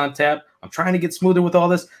Loose on Tap. I'm trying to get smoother with all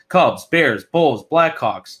this. Cubs, Bears, Bulls,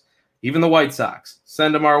 Blackhawks, even the White Sox.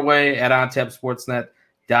 Send them our way at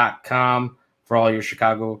ontapsportsnet.com for all your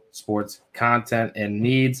Chicago sports content and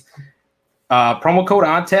needs. Promo code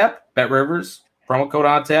ONTAP, BetRivers. Promo code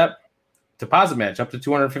ONTAP. Deposit match up to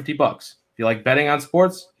 $250. If you like betting on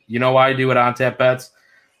sports, you know what I do at OnTap Bets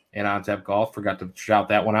and OnTap Golf. Forgot to shout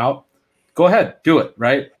that one out. Go ahead, do it,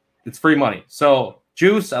 right? It's free money. So,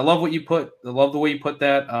 Juice, I love what you put. I love the way you put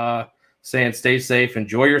that, saying stay safe,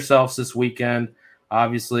 enjoy yourselves this weekend.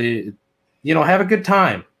 Obviously, have a good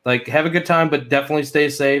time. Have a good time, but definitely stay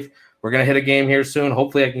safe. We're going to hit a game here soon.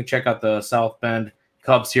 Hopefully I can check out the South Bend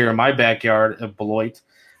Cubs here in my backyard of Beloit.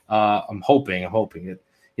 I'm hoping it.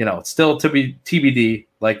 It's still to be TBD,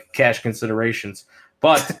 like cash considerations.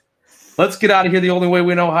 But let's get out of here the only way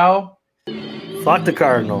we know how. Fuck the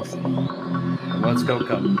Cardinals. Let's go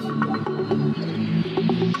Cubs.